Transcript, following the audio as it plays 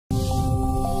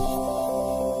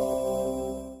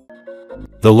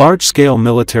The large-scale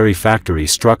military factory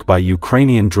struck by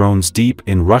Ukrainian drones deep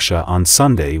in Russia on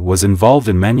Sunday was involved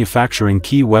in manufacturing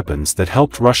key weapons that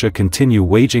helped Russia continue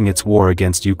waging its war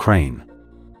against Ukraine.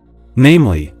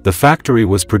 Namely, the factory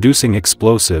was producing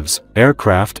explosives,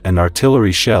 aircraft and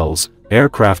artillery shells,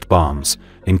 aircraft bombs,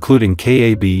 including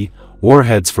KAB,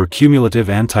 warheads for cumulative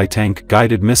anti-tank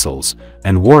guided missiles,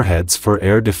 and warheads for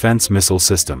air defense missile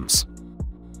systems.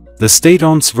 The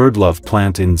state-owned Sverdlov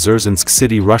plant in Dzerzhinsk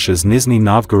city, Russia's Nizhny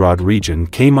Novgorod region,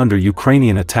 came under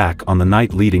Ukrainian attack on the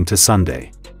night leading to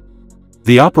Sunday.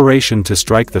 The operation to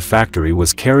strike the factory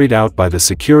was carried out by the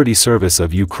Security Service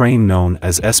of Ukraine, known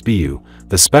as SBU,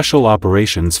 the Special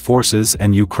Operations Forces,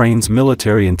 and Ukraine's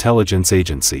military intelligence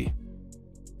agency.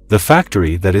 The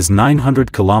factory, that is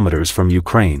 900 kilometers from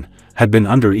Ukraine, had been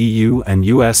under EU and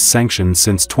US sanctions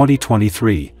since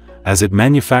 2023, as it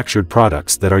manufactured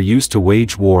products that are used to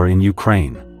wage war in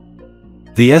Ukraine.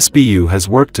 The SBU has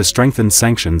worked to strengthen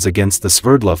sanctions against the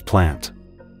Sverdlov plant.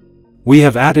 We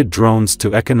have added drones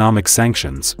to economic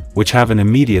sanctions, which have an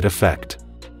immediate effect.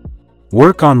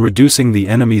 Work on reducing the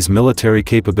enemy's military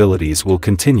capabilities will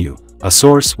continue, a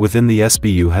source within the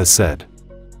SBU has said.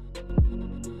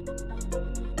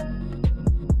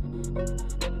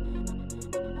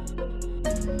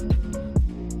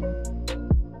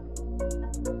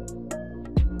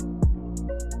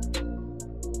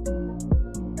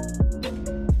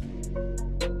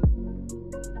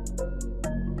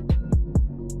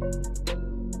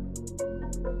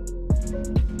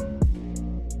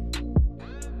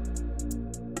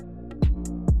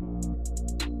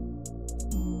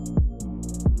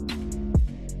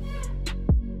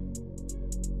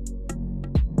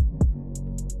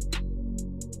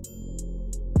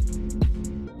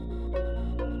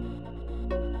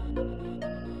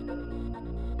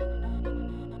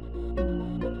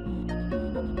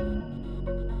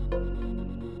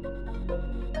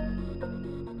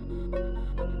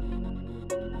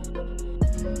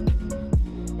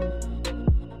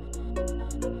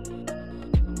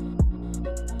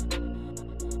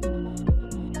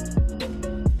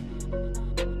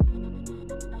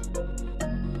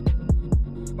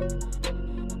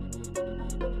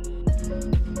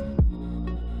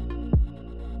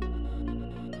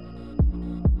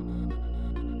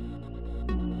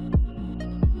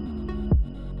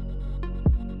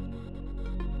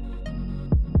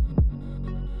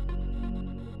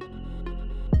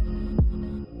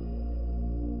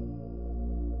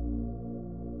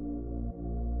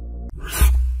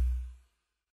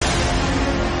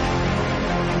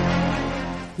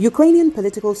 Ukrainian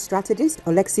political strategist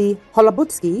Oleksiy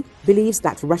Holobutsky believes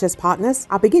that Russia's partners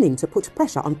are beginning to put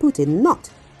pressure on Putin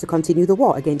not to continue the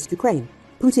war against Ukraine.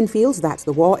 Putin feels that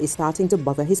the war is starting to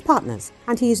bother his partners,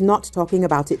 and he is not talking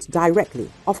about it directly.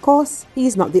 Of course, he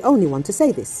is not the only one to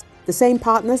say this. The same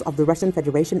partners of the Russian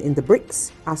Federation in the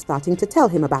BRICS are starting to tell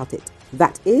him about it.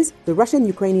 That is, the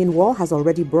Russian-Ukrainian war has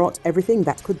already brought everything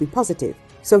that could be positive,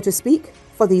 so to speak,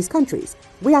 for these countries.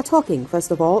 We are talking, first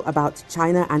of all, about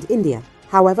China and India.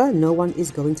 However, no one is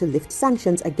going to lift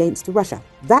sanctions against Russia.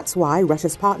 That's why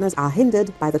Russia's partners are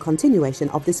hindered by the continuation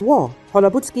of this war,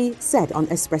 Holobutsky said on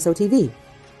Espresso TV.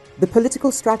 The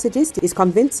political strategist is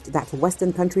convinced that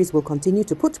Western countries will continue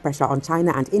to put pressure on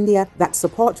China and India that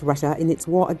support Russia in its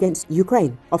war against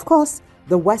Ukraine. Of course,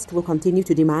 the West will continue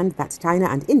to demand that China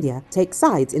and India take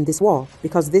sides in this war,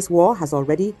 because this war has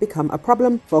already become a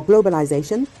problem for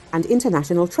globalization and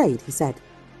international trade, he said.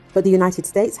 But the United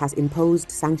States has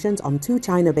imposed sanctions on 2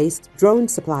 China-based drone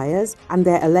suppliers and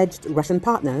their alleged Russian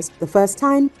partners, the first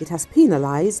time it has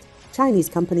penalized Chinese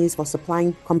companies for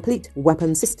supplying complete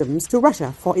weapon systems to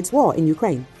Russia for its war in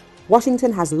Ukraine.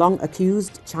 Washington has long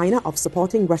accused China of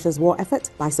supporting Russia's war effort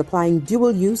by supplying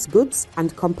dual-use goods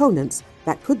and components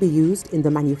that could be used in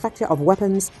the manufacture of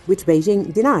weapons, which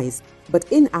Beijing denies.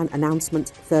 But in an announcement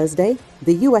Thursday,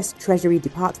 the US Treasury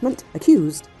Department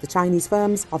accused the Chinese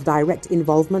firms of direct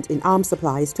involvement in arms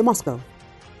supplies to Moscow.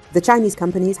 The Chinese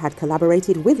companies had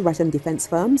collaborated with Russian defense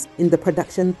firms in the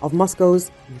production of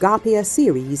Moscow's Garpia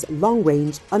series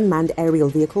long-range unmanned aerial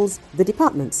vehicles, the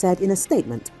department said in a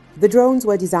statement. The drones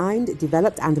were designed,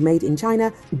 developed and made in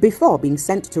China before being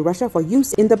sent to Russia for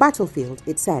use in the battlefield,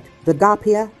 it said. The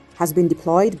Garpia has been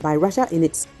deployed by Russia in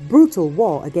its brutal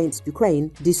war against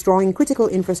Ukraine, destroying critical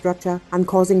infrastructure and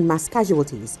causing mass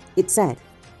casualties, it said.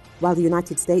 While the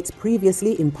United States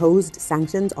previously imposed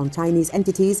sanctions on Chinese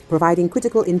entities providing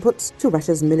critical inputs to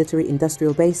Russia's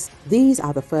military-industrial base, these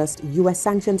are the first US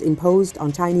sanctions imposed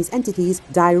on Chinese entities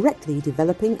directly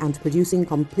developing and producing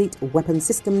complete weapon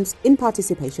systems in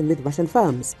participation with Russian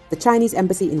firms. The Chinese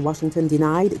embassy in Washington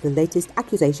denied the latest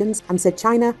accusations and said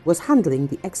China was handling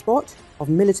the export of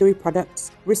military products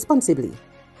responsibly.